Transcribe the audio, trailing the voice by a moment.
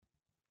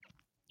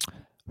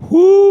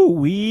Woohoo!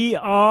 We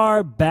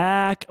are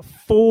back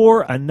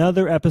for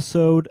another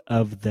episode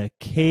of the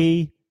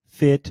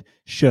KFit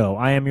Show.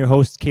 I am your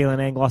host, Kalan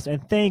Anglos,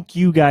 and thank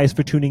you guys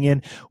for tuning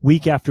in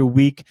week after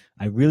week.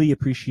 I really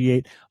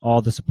appreciate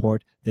all the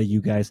support that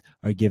you guys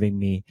are giving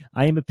me.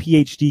 I am a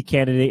PhD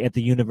candidate at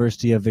the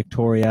University of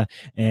Victoria,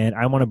 and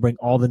I want to bring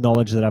all the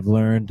knowledge that I've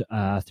learned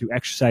through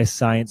exercise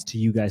science to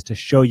you guys to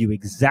show you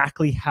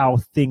exactly how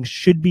things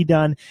should be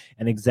done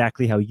and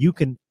exactly how you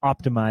can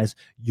optimize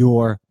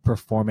your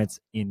performance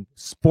in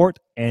sport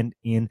and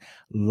in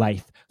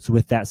life. So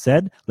with that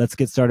said, let's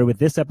get started with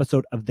this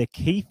episode of the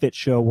KFit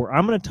Show, where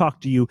I'm going to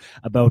talk to you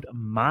about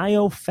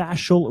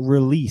myofascial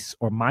release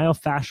or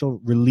myofascial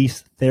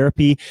release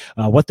therapy,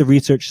 what the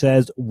research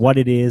says, what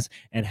it is,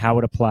 and how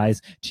it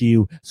applies to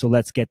you. So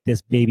let's get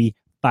this baby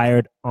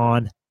fired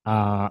on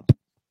up.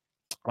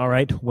 All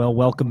right. Well,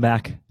 welcome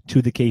back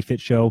to the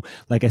KFit Show.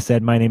 Like I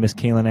said, my name is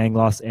Kalan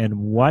Anglos, and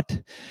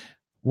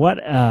what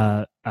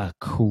a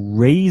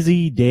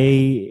crazy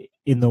day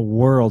in the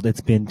world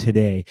it's been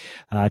today.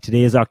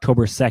 Today is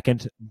October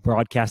 2nd,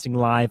 broadcasting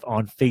live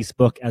on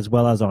Facebook as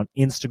well as on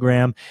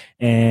Instagram,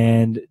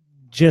 and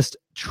just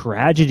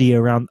tragedy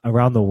around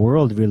the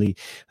world, really.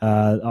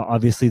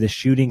 Obviously, the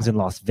shootings in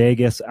Las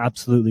Vegas,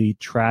 absolutely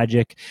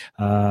tragic.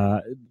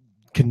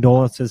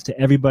 Condolences to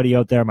everybody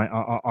out there.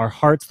 Our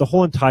hearts, the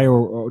whole entire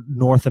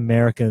North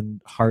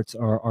American hearts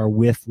are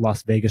with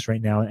Las Vegas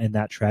right now and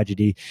that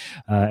tragedy.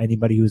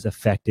 Anybody who's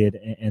affected,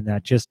 and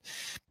that just,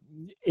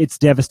 it's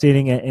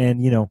devastating.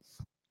 And you know,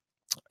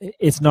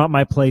 it's not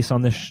my place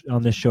on this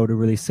show to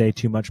really say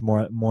too much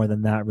more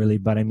than that, really.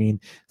 But I mean,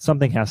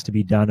 something has to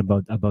be done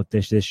about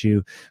this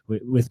issue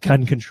with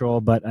gun control.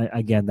 But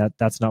again,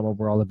 that's not what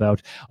we're all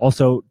about.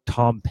 Also,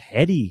 Tom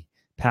Petty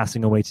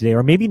passing away today,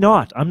 or maybe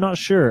not. I'm not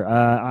sure.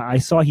 I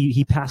saw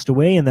he passed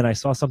away, and then I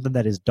saw something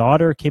that his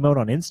daughter came out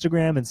on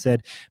Instagram and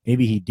said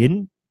maybe he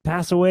didn't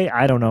pass away.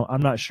 I don't know.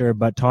 I'm not sure.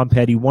 But Tom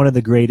Petty, one of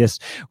the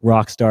greatest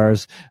rock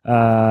stars,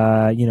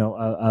 of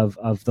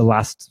the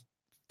last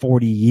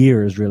 40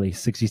 years, really,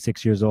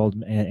 66 years old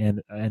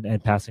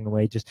and passing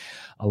away. Just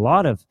a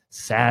lot of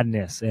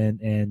sadness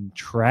and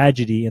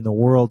tragedy in the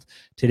world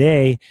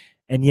today,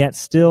 and yet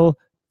still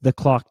the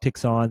clock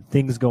ticks on,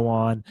 things go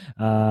on,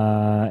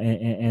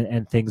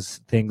 and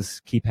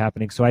things keep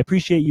happening. So I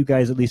appreciate you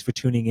guys at least for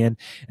tuning in.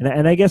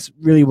 And I guess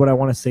really what I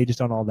want to say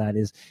just on all that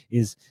is,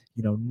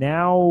 you know,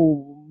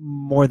 now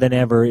more than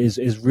ever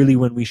is really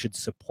when we should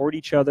support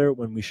each other,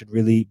 when we should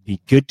really be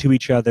good to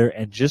each other,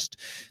 and just,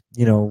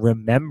 you know,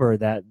 remember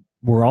that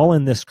we're all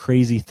in this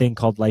crazy thing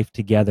called life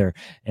together,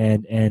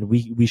 and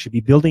we should be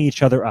building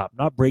each other up,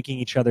 not breaking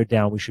each other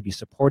down. We should be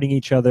supporting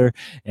each other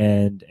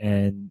and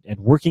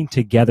working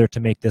together to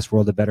make this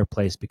world a better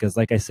place, because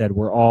like I said,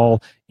 we're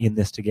all in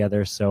this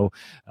together. So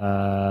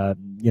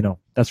you know,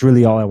 that's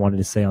really all I wanted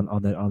to say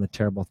on the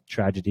terrible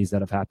tragedies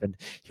that have happened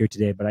here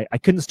today. But I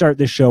couldn't start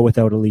this show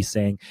without at least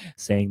saying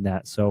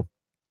that. So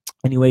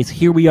anyways,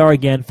 here we are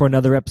again for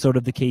another episode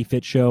of the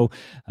KFit Show.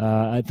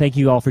 Thank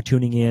you all for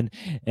tuning in.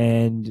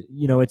 And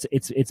you know,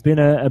 it's been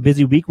a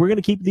busy week. We're going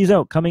to keep these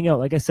coming out.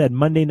 Like I said,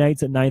 Monday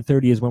nights at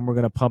 9:30 is when we're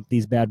going to pump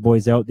these bad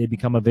boys out. They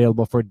become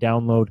available for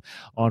download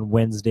on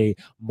Wednesday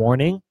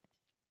morning.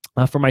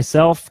 For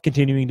myself,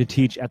 continuing to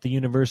teach at the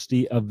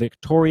University of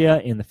Victoria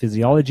in the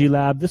physiology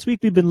lab. This week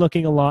we've been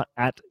looking a lot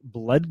at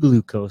blood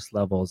glucose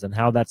levels and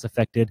how that's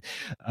affected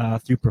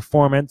through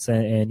performance,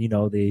 and you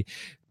know,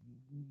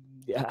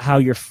 how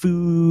your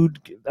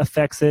food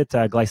affects it,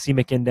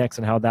 glycemic index,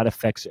 and how that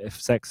affects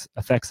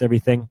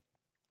everything.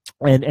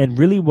 And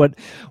really what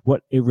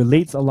it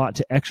relates a lot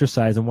to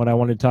exercise, and what I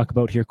want to talk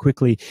about here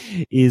quickly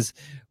is,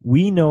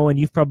 we know, and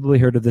you've probably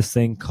heard of this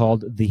thing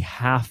called the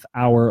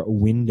half-hour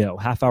window.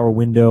 Half-hour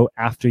window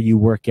after you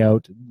work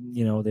out,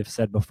 you know, they've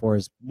said before,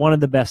 is one of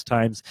the best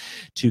times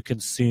to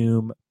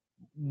consume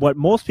what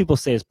most people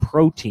say is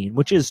protein,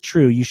 which is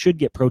true. You should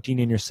get protein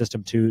in your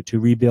system to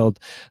rebuild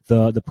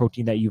the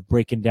protein that you've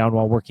broken down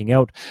while working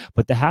out.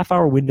 But the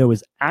half-hour window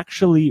is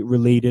actually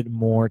related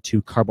more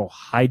to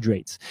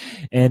carbohydrates.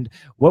 And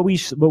what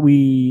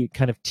we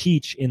kind of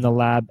teach in the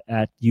lab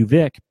at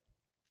UVic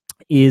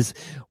is,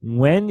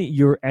 when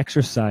you're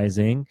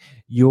exercising,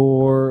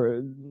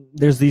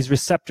 there's these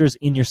receptors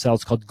in your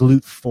cells called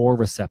GLUT4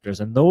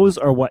 receptors, and those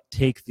are what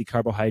take the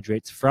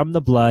carbohydrates from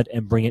the blood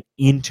and bring it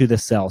into the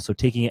cell. So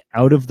taking it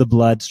out of the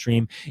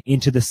bloodstream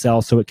into the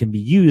cell so it can be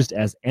used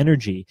as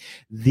energy.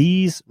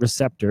 These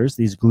receptors,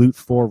 these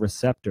GLUT4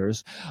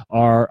 receptors,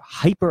 are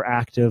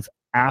hyperactive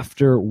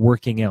after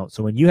working out.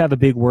 So when you have a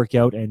big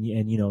workout and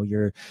you know,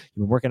 you've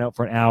been working out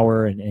for an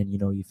hour and you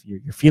know,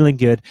 you're feeling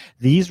good,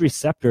 these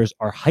receptors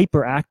are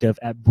hyperactive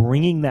at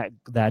bringing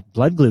that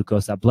blood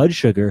glucose, that blood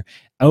sugar,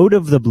 out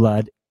of the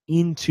blood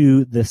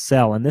into the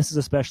cell. And this is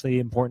especially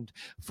important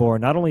for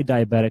not only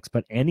diabetics,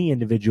 but any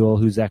individual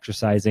who's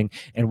exercising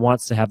and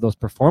wants to have those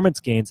performance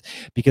gains,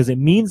 because it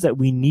means that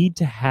we need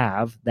to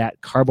have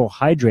that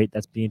carbohydrate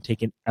that's being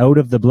taken out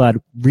of the blood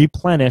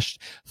replenished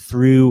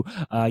through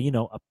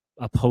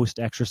a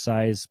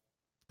post-exercise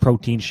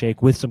protein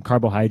shake with some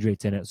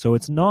carbohydrates in it. So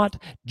it's not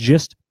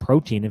just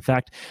protein. In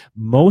fact,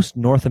 most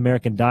North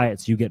American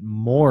diets, you get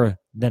more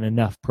than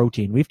enough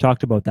protein. We've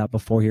talked about that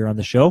before here on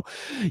the show.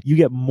 You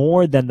get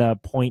more than the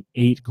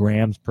 0.8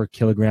 grams per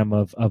kilogram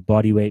of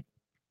body weight.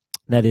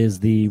 That is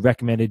the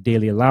recommended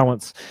daily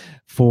allowance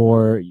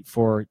for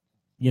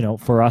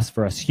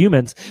us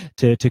humans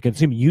to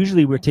consume.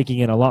 Usually we're taking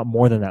in a lot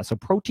more than that. So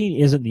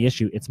protein isn't the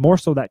issue. It's more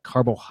so that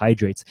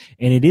carbohydrates.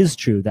 And it is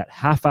true that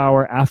half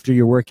hour after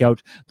your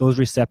workout, those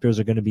receptors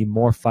are going to be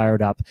more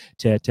fired up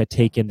to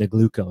take in the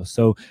glucose.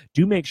 So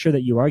do make sure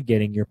that you are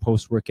getting your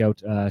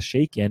post-workout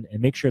shake in,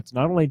 and make sure it's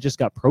not only just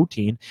got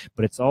protein,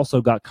 but it's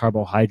also got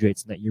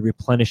carbohydrates, and that you're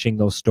replenishing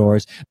those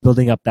stores,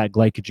 building up that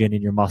glycogen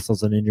in your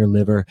muscles and in your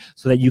liver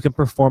so that you can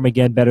perform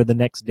again better the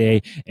next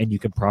day and you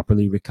can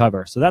properly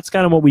recover. So that's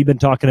kind of what we've been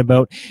talking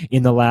about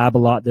in the lab a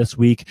lot this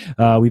week.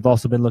 We've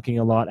also been looking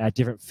a lot at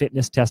different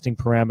fitness testing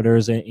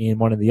parameters in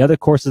one of the other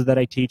courses that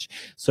I teach.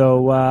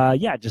 So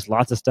just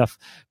lots of stuff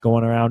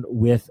going around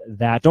with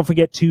that. Don't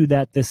forget too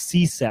that the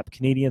CSEP,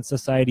 Canadian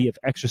Society of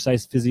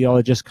Exercise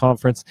Physiologists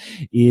Conference,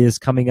 is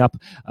coming up.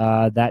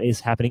 That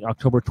is happening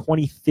October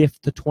 25th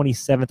to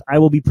 27th. I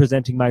will be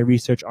presenting my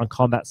research on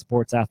combat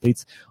sports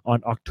athletes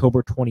on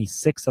October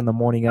 26th on the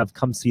morning of.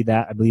 Come see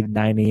that. I believe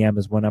 9 a.m.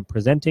 is when I'm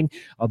presenting.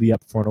 I'll be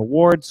up for an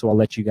award, so I'll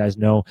let you guys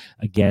know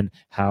again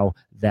how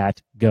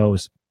that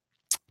goes.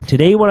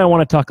 Today, what I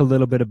want to talk a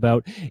little bit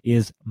about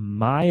is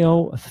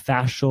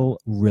myofascial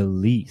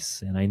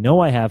release. And I know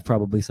I have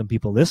probably some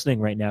people listening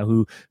right now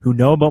who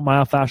know about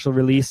myofascial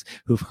release,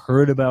 who've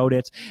heard about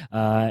it,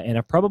 and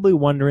are probably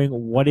wondering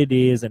what it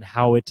is and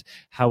how it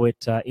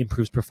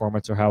improves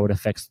performance or how it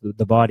affects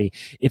the body.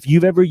 If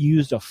you've ever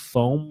used a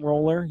foam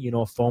roller,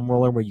 a foam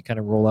roller where you kind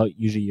of roll out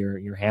usually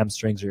your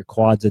hamstrings or your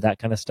quads or that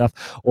kind of stuff,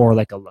 or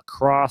like a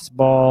lacrosse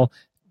ball,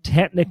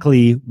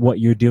 technically what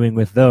you're doing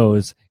with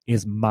those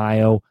is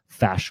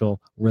myofascial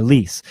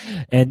release.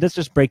 And let's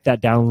just break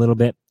that down a little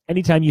bit.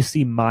 Anytime you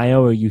see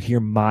myo or you hear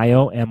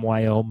myo,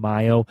 M-Y-O,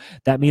 myo,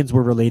 that means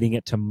we're relating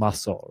it to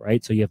muscle,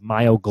 right? So you have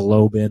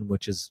myoglobin,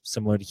 which is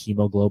similar to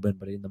hemoglobin,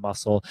 but in the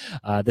muscle.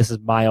 This is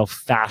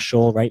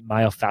myofascial, right?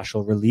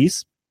 Myofascial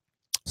release.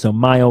 So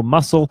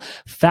myomuscle,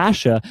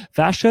 fascia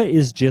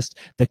is just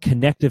the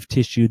connective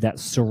tissue that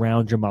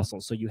surrounds your muscle.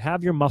 So you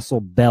have your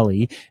muscle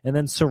belly, and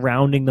then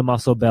surrounding the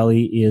muscle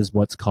belly is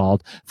what's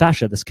called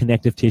fascia, this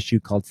connective tissue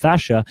called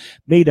fascia,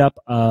 made up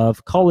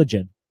of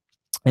collagen.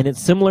 And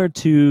it's similar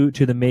to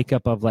the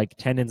makeup of like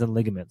tendons and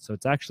ligaments. So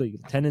it's actually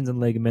tendons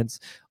and ligaments,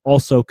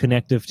 also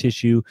connective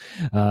tissue.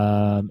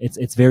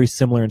 It's very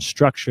similar in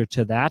structure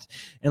to that.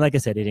 And like I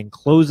said, it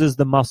encloses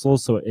the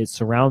muscles, so it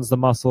surrounds the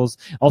muscles.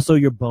 Also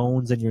your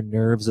bones and your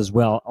nerves as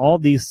well. All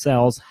these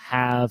cells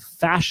have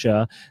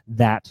fascia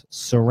that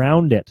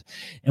surround it.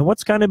 And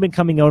what's kind of been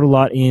coming out a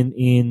lot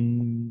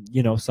in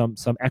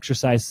some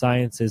exercise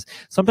sciences,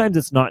 sometimes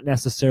it's not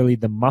necessarily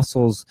the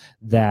muscles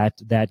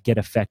that get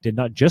affected,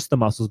 not just the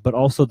muscles, but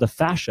also the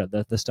fascia,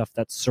 the stuff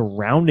that's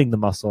surrounding the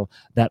muscle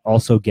that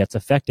also gets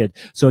affected.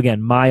 So again,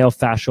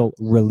 myofascial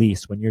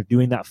release. When you're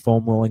doing that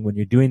foam rolling, when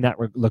you're doing that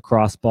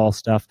lacrosse ball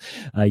stuff,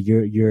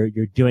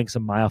 you're doing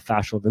some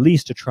myofascial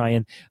release to try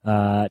and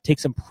take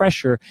some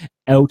pressure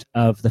out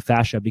of the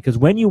fascia. Because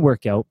when you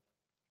work out,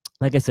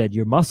 like I said,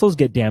 your muscles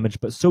get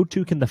damaged, but so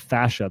too can the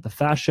fascia. The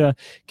fascia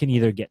can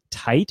either get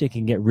tight, it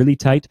can get really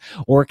tight,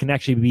 or it can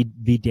actually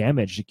be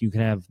damaged. You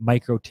can have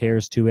micro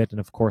tears to it, and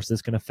of course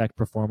this can affect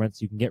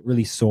performance. You can get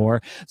really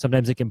sore.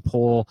 Sometimes it can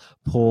pull.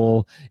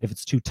 If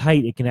it's too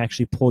tight, it can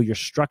actually pull your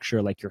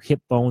structure, like your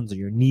hip bones or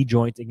your knee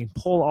joints. It can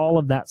pull all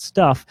of that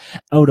stuff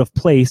out of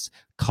place,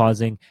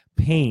 causing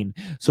pain.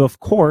 So of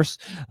course,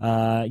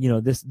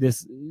 this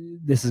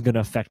is going to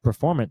affect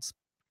performance.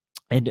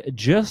 And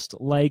just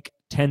like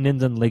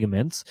tendons and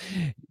ligaments,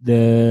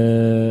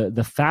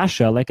 the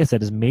fascia, like I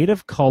said, is made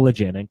of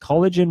collagen, and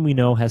collagen we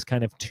know has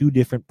kind of two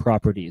different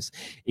properties.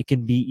 It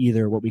can be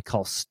either what we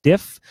call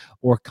stiff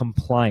or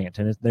compliant,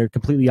 and they're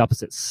completely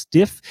opposite.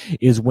 Stiff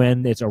is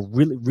when it's a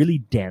really, really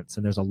dense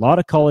and there's a lot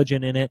of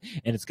collagen in it,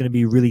 and it's going to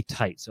be really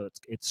tight. So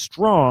it's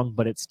strong,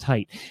 but it's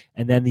tight.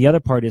 And then the other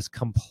part is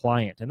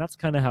compliant, and that's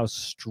kind of how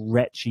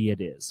stretchy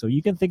it is. So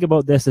you can think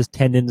about this as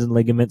tendons and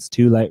ligaments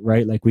too,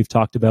 like we've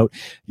talked about.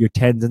 Your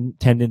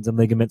tendons and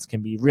ligaments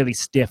can be really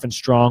stiff and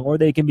strong, or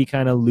they can be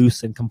kind of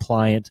loose and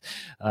compliant,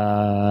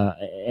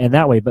 and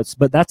that way.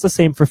 But that's the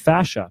same for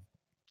fascia.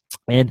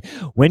 And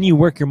when you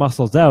work your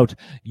muscles out,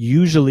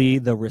 usually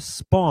the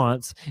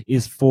response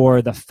is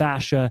for the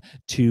fascia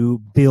to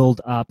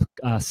build up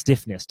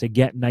stiffness, to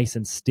get nice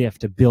and stiff,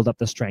 to build up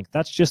the strength.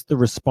 That's just the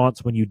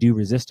response when you do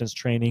resistance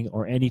training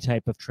or any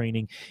type of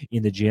training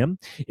in the gym,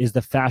 is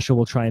the fascia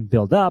will try and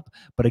build up,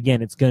 but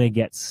again, it's going to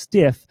get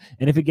stiff.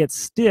 And if it gets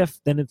stiff,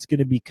 then it's going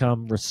to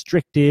become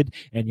restricted,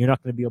 and you're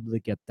not going to be able to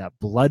get that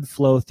blood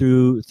flow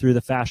through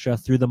the fascia,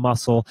 through the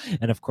muscle.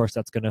 And of course,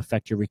 that's going to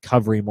affect your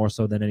recovery more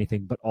so than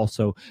anything, but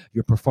also your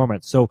your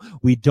performance. So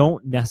we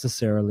don't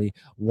necessarily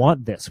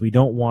want this. We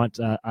don't want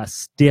a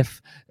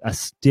stiff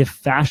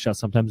fascia.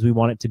 Sometimes we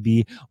want it to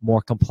be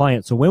more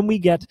compliant. So when we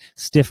get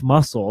stiff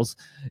muscles,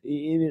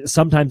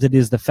 sometimes it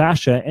is the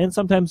fascia, and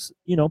sometimes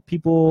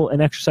people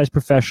and exercise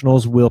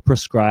professionals will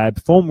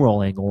prescribe foam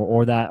rolling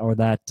or that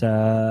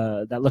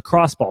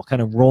lacrosse ball,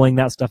 kind of rolling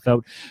that stuff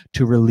out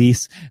to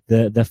release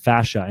the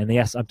fascia. And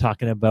yes, I'm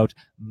talking about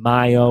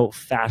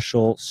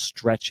myofascial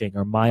stretching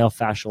or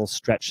myofascial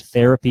stretch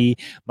therapy,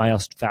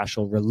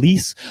 myofascial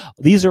release.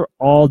 These are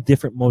all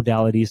different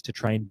modalities to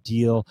try and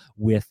deal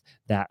with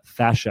that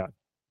fascia.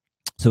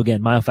 So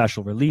again,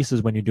 myofascial release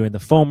is when you're doing the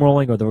foam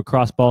rolling or the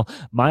lacrosse ball.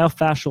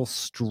 Myofascial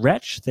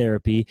stretch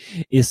therapy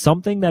is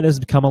something that has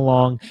come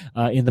along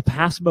in the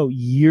past about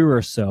year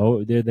or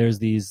so. There's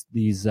these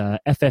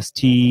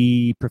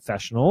FST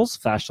professionals,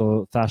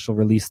 fascial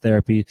release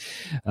therapy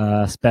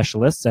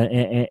specialists,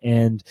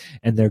 and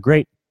they're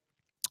great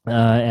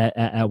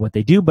at what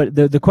they do. But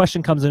the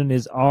question comes in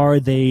is, are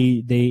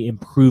they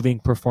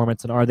improving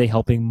performance, and are they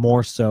helping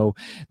more so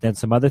than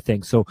some other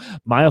things? So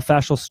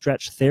myofascial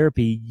stretch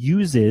therapy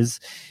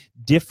uses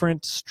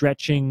different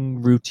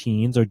stretching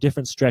routines or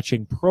different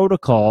stretching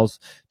protocols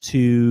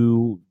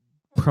to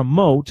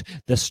promote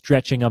the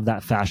stretching of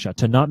that fascia,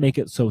 to not make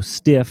it so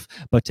stiff,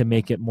 but to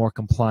make it more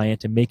compliant,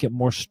 to make it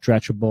more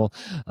stretchable,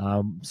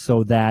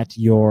 so that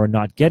you're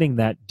not getting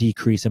that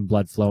decrease in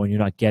blood flow and you're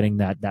not getting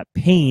that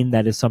pain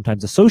that is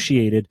sometimes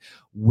associated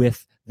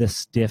with the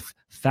stiff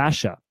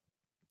fascia.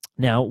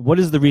 Now, what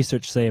does the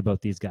research say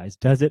about these guys?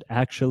 Does it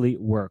actually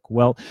work?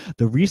 Well,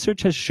 the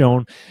research has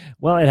shown,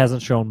 it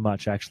hasn't shown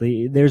much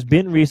actually. There's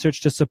been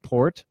research to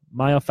support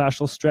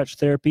myofascial stretch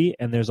therapy,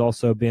 and there's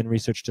also been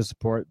research to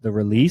support the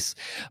release,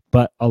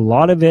 but a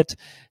lot of it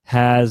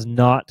has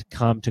not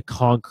come to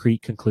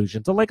concrete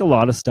conclusions. So like a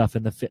lot of stuff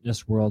in the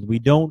fitness world, we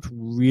don't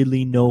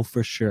really know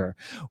for sure.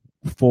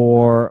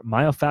 For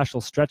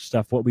myofascial stretch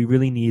stuff, what we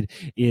really need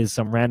is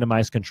some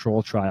randomized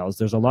control trials.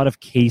 There's a lot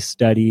of case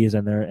studies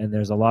and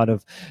there's a lot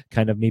of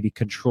kind of maybe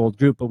controlled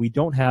group, but we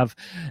don't have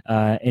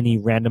any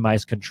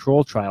randomized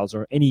control trials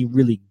or any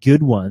really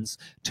good ones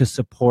to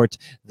support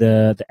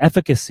the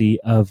efficacy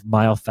of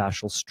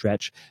myofascial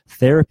stretch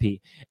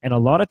therapy. And a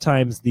lot of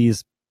times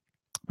these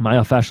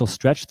myofascial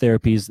stretch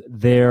therapies,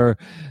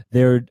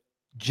 they're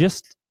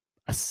just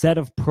a set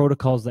of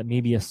protocols that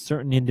maybe a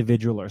certain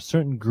individual or a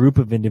certain group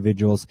of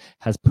individuals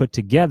has put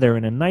together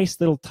in a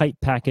nice little tight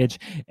package,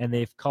 and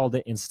they've called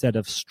it, instead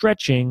of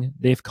stretching,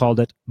 they've called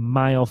it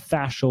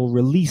myofascial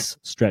release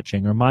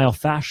stretching or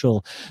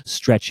myofascial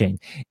stretching.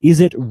 Is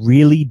it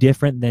really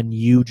different than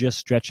you just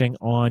stretching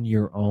on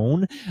your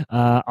own?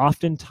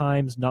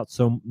 Oftentimes not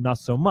so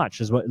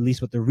much, is what at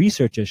least what the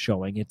research is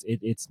showing.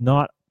 It's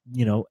not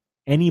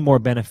any more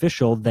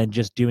beneficial than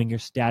just doing your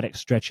static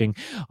stretching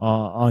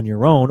on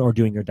your own, or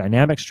doing your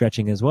dynamic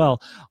stretching as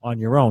well on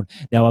your own.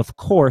 Now, of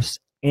course,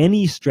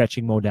 any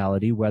stretching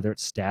modality, whether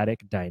it's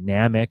static,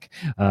 dynamic,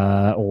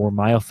 or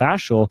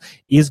myofascial,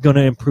 is going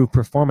to improve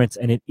performance,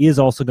 and it is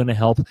also going to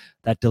help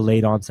that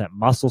delayed onset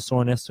muscle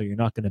soreness, so you're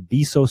not going to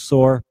be so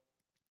sore.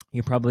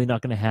 You're probably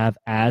not going to have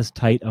as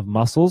tight of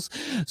muscles.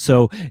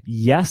 So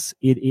yes,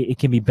 it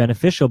can be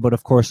beneficial, but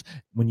of course,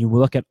 when you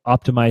look at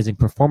optimizing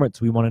performance,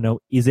 we want to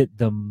know, is it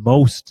the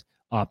most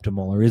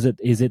optimal, or is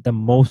it the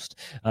most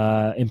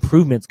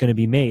improvements going to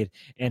be made?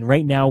 And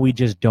right now, we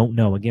just don't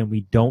know. Again, we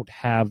don't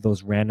have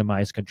those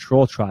randomized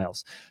control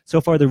trials.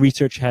 So far, the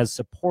research has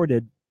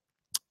supported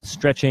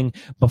stretching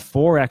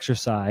before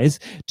exercise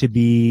to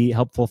be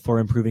helpful for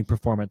improving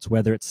performance,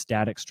 whether it's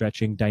static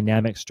stretching,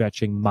 dynamic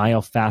stretching,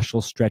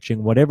 myofascial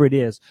stretching, whatever it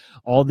is.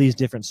 All these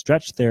different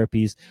stretch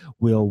therapies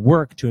will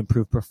work to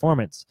improve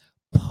performance.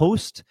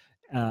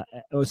 And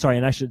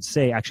I should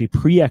say actually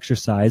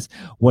pre-exercise,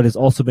 what has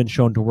also been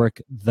shown to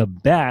work the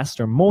best,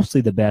 or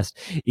mostly the best,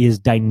 is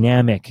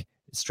dynamic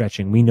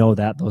stretching. We know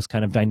that those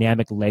kind of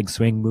dynamic leg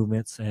swing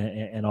movements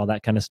and all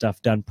that kind of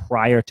stuff done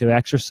prior to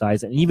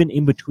exercise and even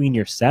in between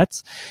your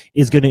sets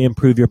is going to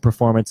improve your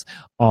performance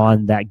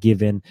on that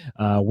given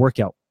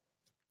workout.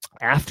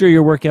 After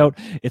your workout,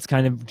 it's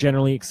kind of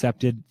generally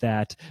accepted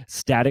that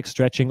static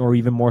stretching, or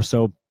even more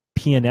so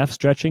PNF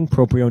stretching,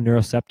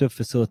 proprioneuroceptive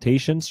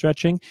facilitation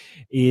stretching,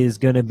 is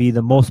going to be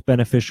the most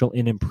beneficial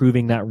in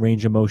improving that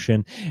range of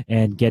motion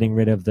and getting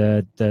rid of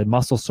the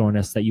muscle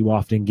soreness that you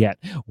often get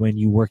when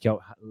you work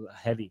out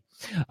heavy.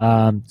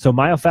 So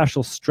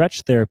myofascial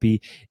stretch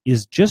therapy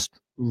is just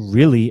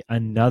really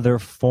another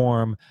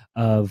form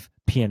of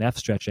PNF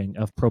stretching,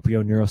 of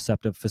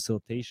proprioneuroceptive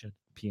facilitation,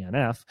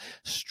 PNF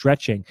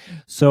stretching.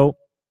 So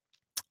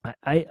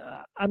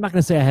I'm not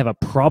going to say I have a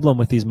problem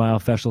with these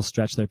myofascial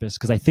stretch therapists,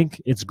 because I think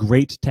it's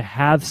great to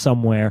have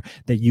somewhere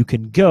that you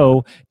can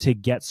go to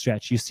get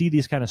stretch. You see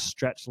these kind of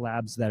stretch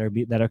labs that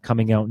are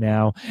coming out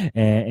now,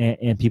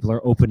 and people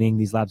are opening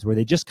these labs where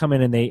they just come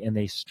in and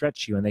they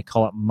stretch you, and they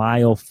call it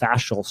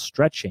myofascial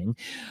stretching.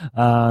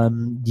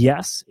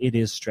 Yes, it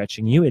is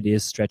stretching you. It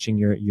is stretching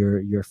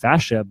your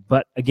fascia.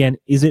 But again,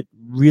 is it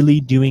really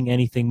doing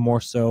anything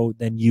more so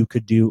than you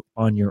could do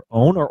on your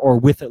own, or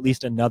with at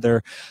least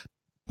another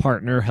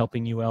partner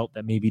helping you out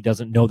that maybe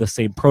doesn't know the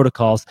same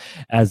protocols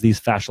as these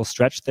fascial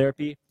stretch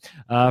therapy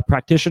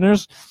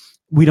practitioners.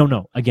 We don't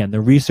know. Again,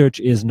 the research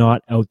is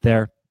not out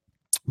there.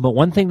 But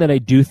one thing that I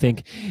do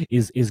think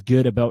is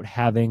good about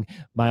having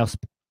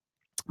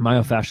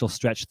myofascial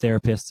stretch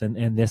therapists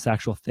and this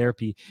actual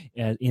therapy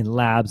in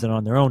labs and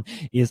on their own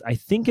is I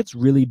think it's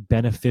really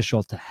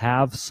beneficial to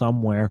have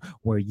somewhere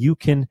where you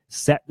can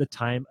set the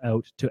time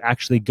out to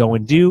actually go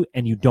and do,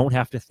 and you don't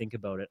have to think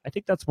about it. I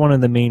think that's one of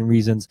the main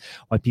reasons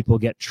why people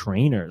get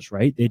trainers,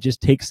 right? It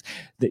just takes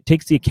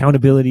the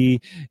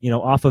accountability,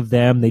 off of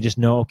them. They just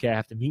know, okay, I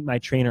have to meet my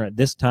trainer at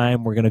this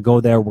time. We're going to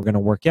go there. We're going to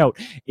work out.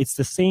 It's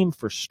the same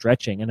for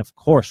stretching. And of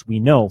course, we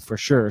know for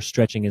sure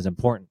stretching is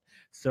important.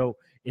 So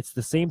it's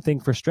the same thing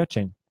for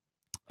stretching.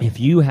 If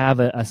you have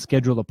a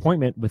scheduled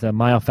appointment with a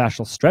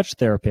myofascial stretch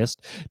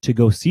therapist to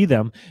go see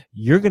them,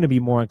 you're going to be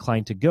more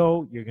inclined to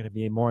go. You're going to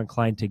be more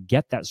inclined to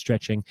get that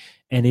stretching.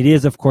 And it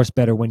is, of course,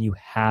 better when you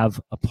have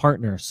a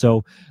partner,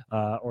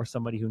 or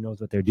somebody who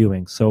knows what they're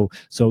doing. So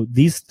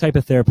these type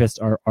of therapists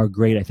are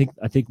great. I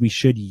think we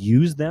should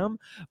use them,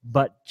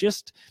 but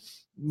just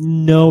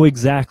know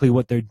exactly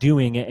what they're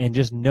doing and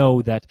just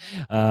know that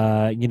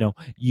the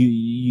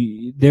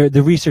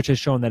research has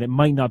shown that it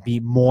might not be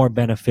more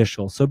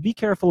beneficial. So be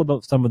careful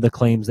about some of the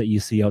claims that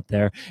you see out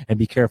there, and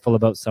be careful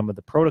about some of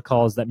the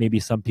protocols that maybe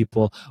some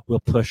people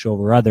will push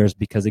over others,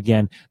 because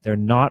again, they're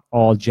not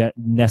all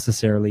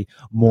necessarily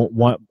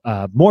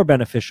more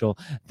beneficial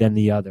than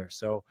the other.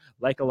 So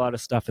like a lot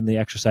of stuff in the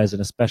exercise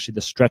and especially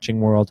the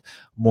stretching world,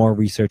 more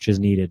research is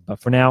needed.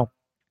 But for now,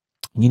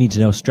 you need to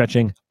know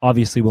stretching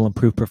obviously will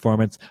improve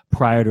performance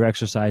prior to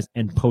exercise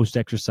and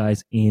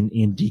post-exercise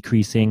in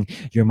decreasing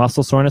your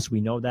muscle soreness. We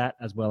know that,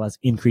 as well as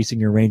increasing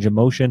your range of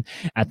motion.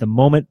 At the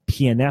moment,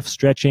 PNF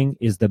stretching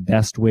is the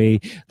best way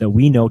that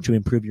we know to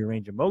improve your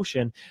range of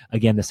motion.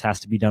 Again, this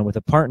has to be done with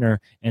a partner.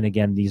 And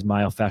again, these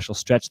myofascial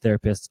stretch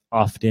therapists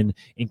often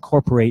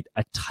incorporate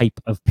a type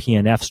of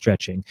PNF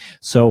stretching.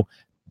 So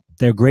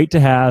they're great to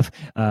have.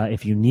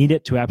 If you need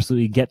it to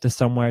absolutely get to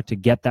somewhere to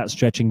get that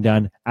stretching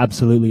done,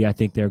 absolutely, I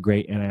think they're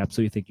great, and I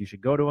absolutely think you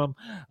should go to them.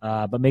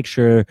 But make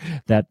sure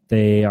that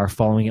they are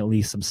following at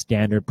least some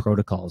standard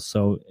protocols.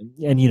 So,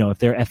 and if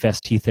they're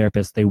FST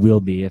therapists, they will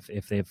be.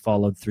 If they've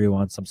followed through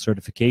on some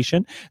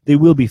certification, they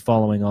will be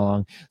following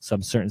along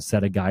some certain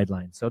set of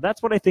guidelines. So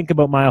that's what I think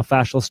about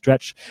myofascial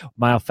stretch,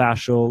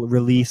 myofascial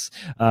release.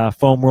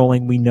 Foam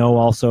rolling, we know,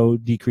 also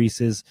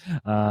decreases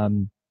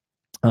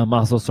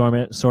muscle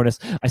soreness.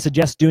 I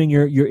suggest doing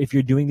your if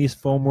you're doing these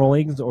foam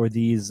rollings or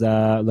these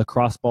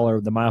lacrosse ball or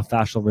the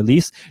myofascial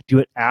release, do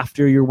it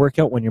after your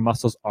workout when your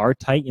muscles are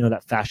tight.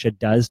 That fascia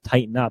does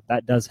tighten up.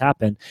 That does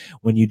happen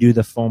when you do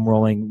the foam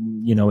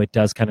rolling. It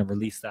does kind of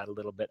release that a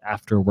little bit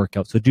after a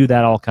workout. So do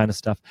that all kind of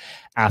stuff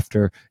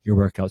after your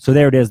workout. So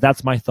there it is.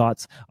 That's my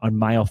thoughts on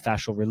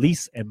myofascial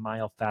release and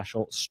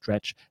myofascial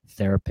stretch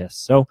therapists.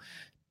 So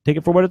take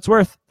it for what it's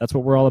worth. That's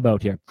what we're all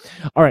about here.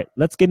 All right,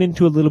 let's get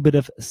into a little bit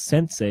of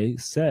Sensei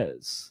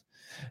Says.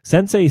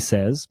 Sensei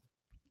says,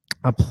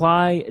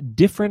 apply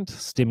different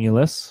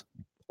stimulus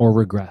or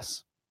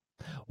regress.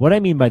 What I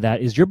mean by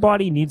that is your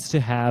body needs to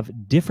have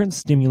different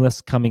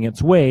stimulus coming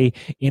its way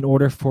in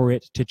order for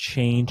it to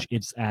change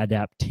its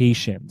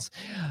adaptations.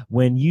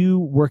 When you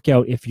work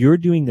out, if you're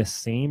doing the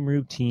same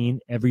routine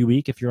every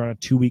week, if you're on a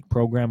 2-week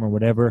program or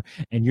whatever,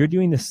 and you're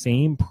doing the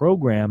same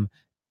program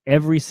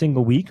every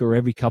single week or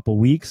every couple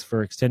weeks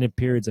for extended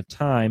periods of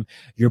time,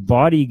 your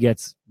body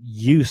gets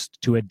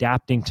used to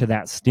adapting to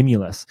that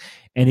stimulus.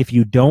 And if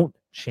you don't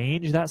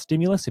change that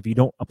stimulus, if you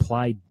don't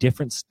apply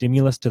different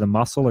stimulus to the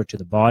muscle or to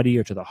the body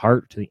or to the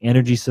heart, to the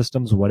energy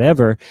systems,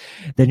 whatever,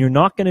 then you're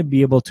not going to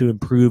be able to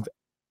improve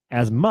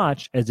as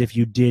much as if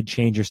you did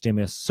change your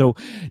stimulus. So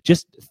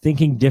just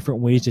thinking different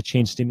ways to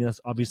change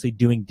stimulus, obviously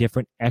doing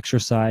different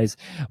exercise,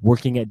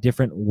 working at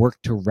different work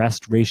to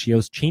rest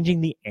ratios, changing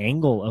the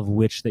angle of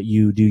which that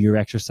you do your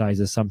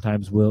exercises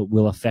sometimes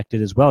will affect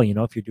it as well.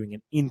 If you're doing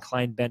an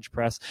incline bench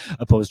press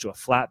opposed to a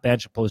flat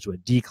bench, opposed to a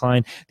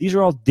decline, these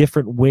are all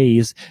different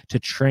ways to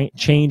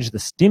change the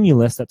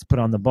stimulus that's put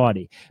on the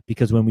body.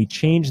 Because when we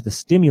change the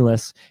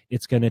stimulus,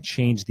 it's going to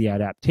change the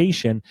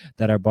adaptation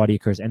that our body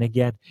occurs. And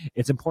again,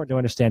 it's important to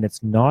understand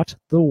it's not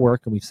the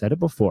work, and we've said it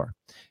before,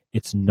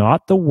 it's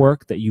not the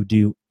work that you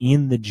do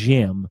in the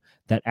gym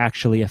that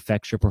actually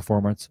affects your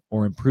performance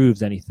or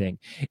improves anything.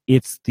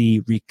 It's the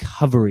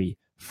recovery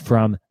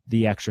from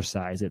the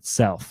exercise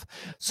itself.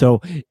 So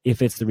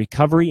if it's the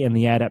recovery and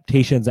the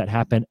adaptations that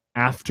happen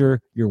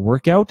after your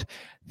workout,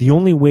 the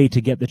only way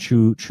to get the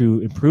true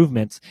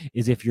improvements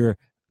is if you're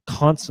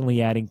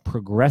constantly adding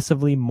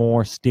progressively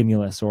more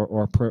stimulus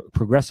or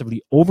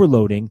progressively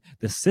overloading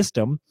the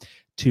system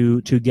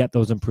to get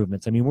those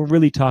improvements. I mean, we're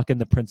really talking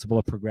the principle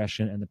of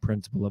progression and the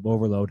principle of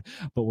overload,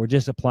 but we're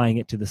just applying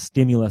it to the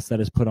stimulus that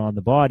is put on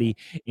the body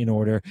in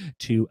order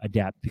to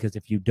adapt. Because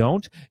if you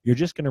don't, you're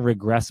just going to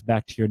regress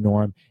back to your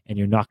norm, and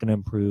you're not going to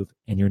improve,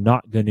 and you're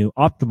not going to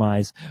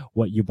optimize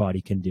what your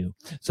body can do.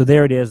 So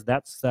there it is.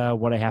 That's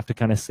what I have to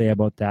kind of say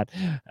about that.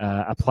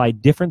 Apply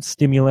different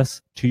stimulus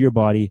to your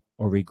body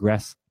or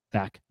regress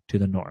back to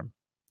the norm.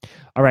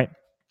 All right.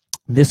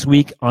 This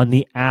week on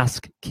the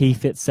Ask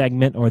KFit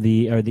segment, or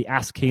the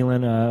Ask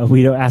Kalan,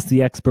 we don't ask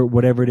the expert,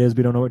 whatever it is,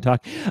 we don't know what to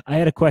talk. I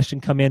had a question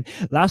come in.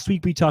 Last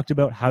week we talked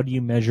about how do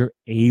you measure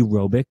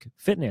aerobic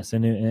fitness,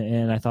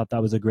 and I thought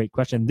that was a great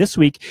question. This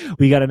week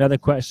we got another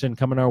question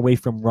coming our way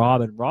from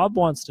Rob, and Rob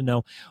wants to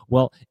know,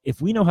 well,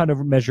 if we know how to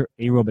measure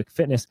aerobic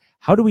fitness,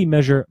 how do we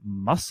measure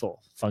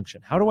muscle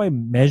function? How do I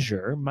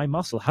measure my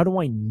muscle? How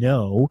do I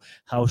know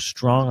how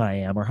strong I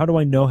am, or how do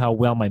I know how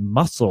well my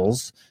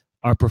muscles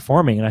are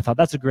performing? And I thought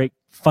that's a great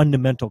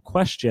fundamental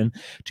question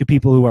to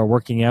people who are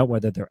working out,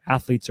 whether they're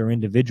athletes or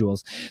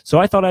individuals. So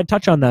I thought I'd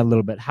touch on that a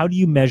little bit. How do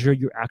you measure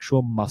your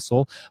actual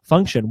muscle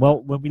function?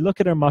 Well, when we look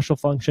at our muscle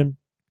function,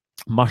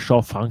 say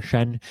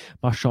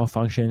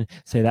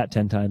that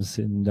 10 times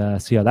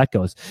and see how that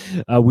goes.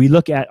 We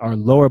look at our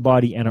lower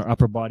body and our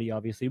upper body.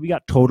 Obviously, we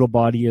got total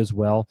body as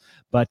well,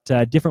 but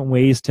different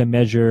ways to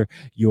measure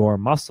your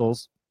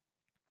muscles.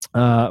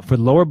 For the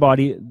lower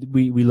body,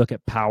 we look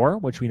at power,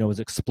 which we know is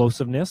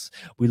explosiveness.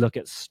 We look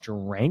at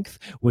strength,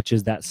 which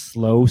is that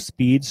slow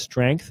speed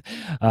strength,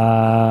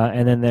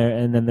 and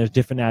then there's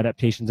different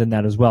adaptations in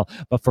that as well.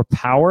 But for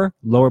power,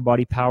 lower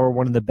body power,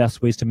 one of the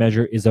best ways to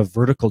measure is a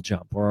vertical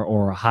jump,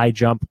 or a high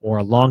jump, or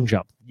a long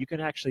jump. You can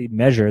actually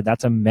measure,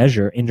 that's a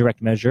measure,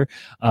 indirect measure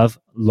of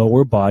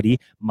lower body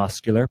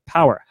muscular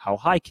power. How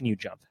high can you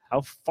jump?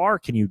 How far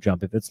can you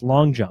jump if it's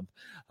long jump?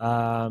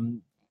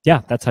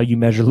 Yeah, that's how you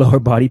measure lower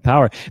body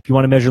power. If you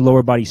want to measure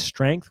lower body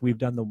strength, we've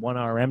done the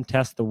 1RM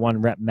test, the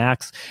 1 rep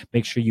max.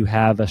 Make sure you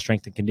have a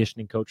strength and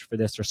conditioning coach for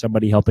this, or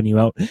somebody helping you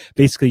out.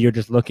 Basically, you're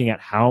just looking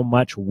at how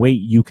much weight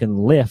you can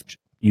lift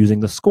using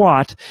the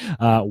squat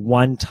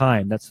one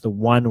time. That's the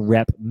 1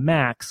 rep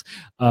max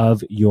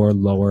of your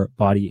lower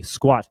body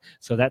squat.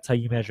 So that's how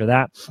you measure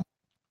that.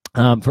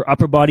 For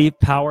upper body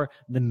power,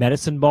 the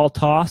medicine ball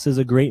toss is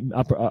a great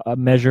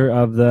measure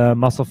of the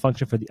muscle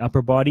function for the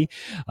upper body,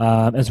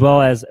 as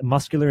well as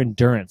muscular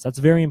endurance. That's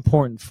very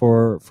important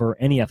for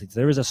any athletes.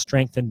 There is a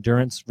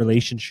strength-endurance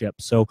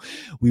relationship. So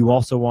we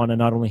also want to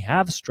not only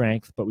have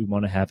strength, but we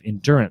want to have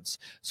endurance.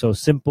 So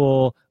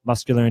simple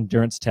muscular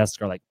endurance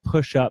tests are like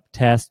push-up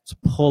tests,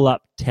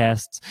 pull-up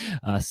tests,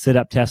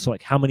 sit-up tests. So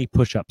like, how many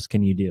push-ups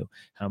can you do?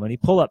 How many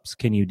pull-ups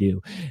can you do?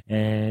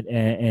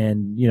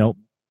 And you know,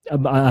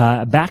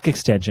 a back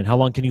extension. How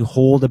long can you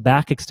hold a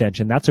back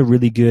extension? That's a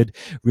really good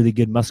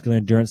muscular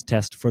endurance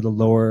test for the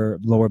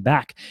lower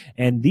back.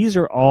 And these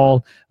are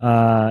all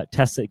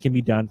tests that can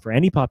be done for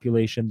any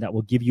population that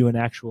will give you an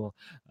actual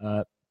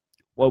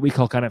what we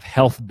call kind of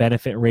health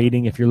benefit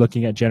rating if you're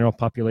looking at general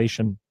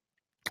population,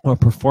 or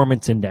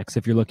performance index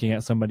if you're looking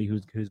at somebody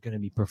who's going to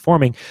be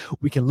performing.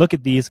 We can look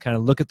at these, kind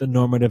of look at the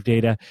normative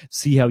data,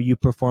 see how you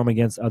perform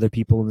against other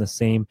people in the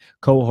same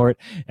cohort,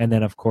 and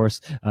then of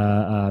course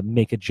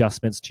make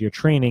adjustments to your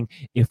training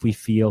if we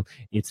feel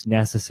it's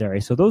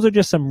necessary. So those are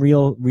just some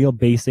real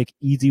basic,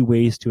 easy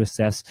ways to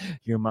assess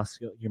your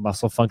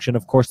muscle function.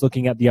 Of course,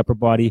 looking at the upper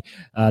body,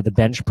 the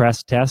bench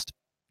press test.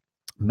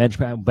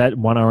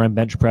 1RM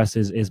bench press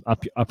is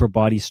upper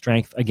body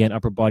strength. Again,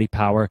 upper body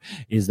power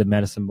is the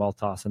medicine ball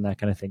toss and that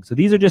kind of thing. So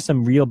these are just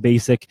some real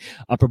basic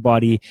upper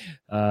body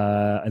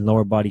and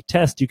lower body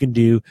tests you can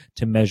do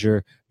to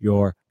measure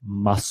your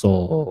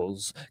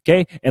muscles.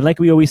 Okay, and like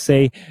we always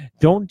say,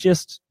 don't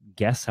just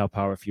guess how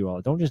powerful you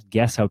are. Don't just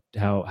guess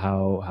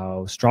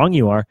how strong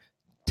you are.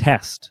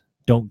 Test.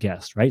 Don't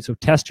guess, right? So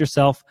test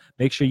yourself.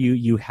 Make sure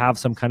you have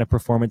some kind of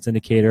performance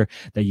indicator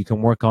that you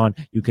can work on,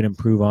 you can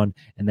improve on,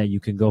 and that you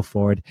can go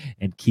forward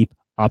and keep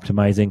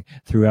optimizing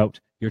throughout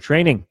your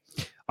training.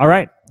 All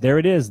right, there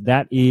it is.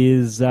 That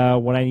is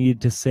what I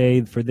needed to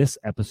say for this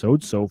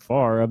episode so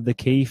far of the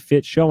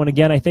KFit Show. And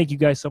again, I thank you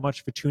guys so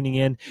much for tuning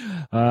in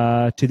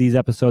to these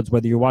episodes,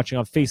 whether you're watching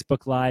on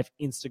Facebook Live,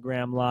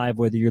 Instagram Live,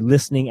 whether you're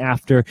listening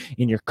after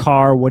in your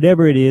car,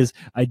 whatever it is,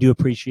 I do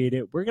appreciate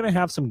it. We're going to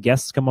have some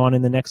guests come on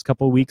in the next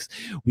couple of weeks.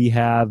 We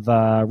have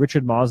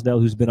Richard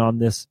Mosdell, who's been on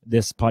this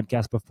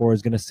podcast before,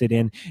 is going to sit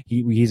in.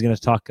 He's going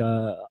to talk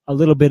a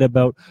little bit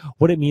about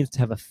what it means to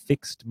have a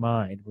fixed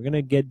mind. We're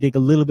going to dig a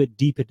little bit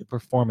deep into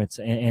performance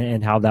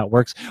and how that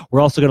works. We're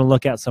also going to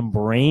look at some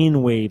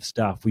brainwave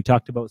stuff. We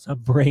talked about some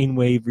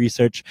brainwave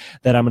research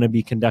that I'm going to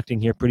be conducting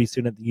here pretty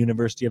soon at the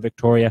University of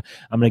Victoria.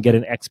 I'm going to get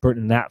an expert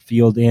in that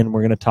field in. We're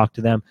going to talk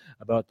to them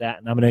about that,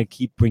 and I'm going to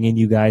keep bringing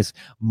you guys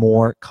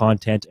more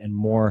content and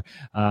more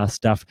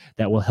stuff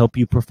that will help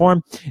you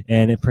perform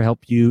and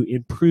help you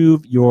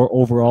improve your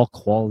overall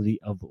quality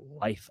of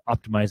life,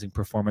 optimizing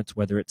performance,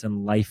 whether it's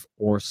in life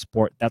or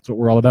sport. That's what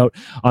we're all about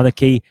on the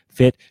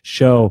KFit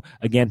Show.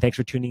 Again, thanks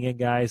for tuning in,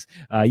 guys.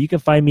 You can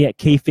find me at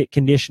KFit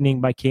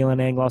Conditioning by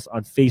Kalan Anglos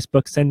on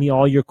Facebook. Send me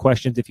all your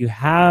questions. If you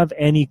have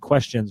any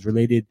questions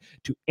related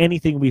to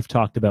anything we've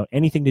talked about,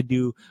 anything to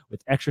do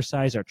with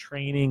exercise or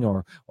training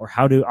or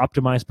how to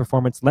optimize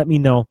performance, let me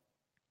know.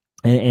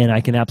 And I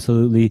can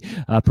absolutely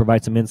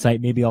provide some insight.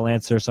 Maybe I'll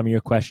answer some of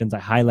your questions. I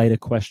highlight a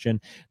question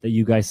that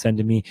you guys send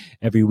to me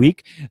every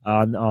week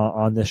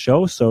on the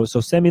show. So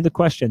send me the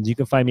questions. You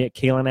can find me at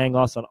Kalan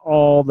Anglos on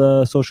all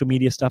the social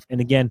media stuff. And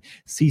again,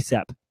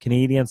 CSEP,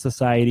 Canadian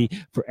Society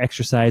for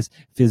Exercise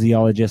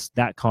Physiologists.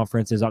 That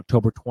conference is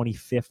October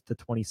 25th to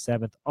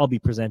 27th. I'll be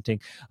presenting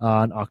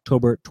on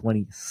October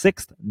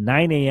 26th,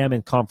 9 a.m.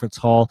 in Conference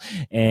Hall,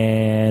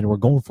 and we're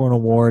going for an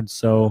award,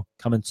 so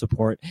come and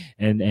support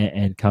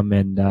and come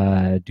and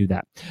do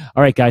that.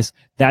 All right, guys,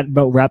 that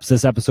about wraps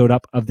this episode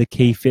up of the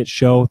KFit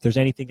Show. If there's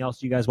anything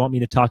else you guys want me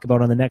to talk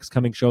about on the next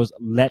coming shows,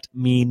 let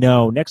me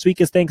know. Next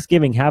week is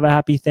Thanksgiving. Have a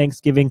happy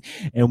Thanksgiving,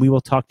 and we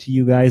will talk to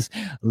you guys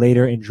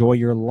later. Enjoy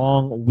your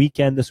long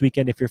weekend this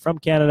weekend if you're from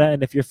Canada,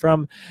 and if you're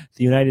from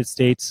the United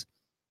States,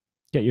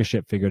 get your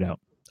shit figured out.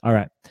 All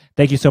right.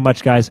 Thank you so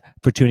much, guys,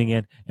 for tuning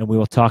in, and we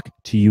will talk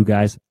to you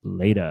guys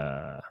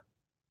later.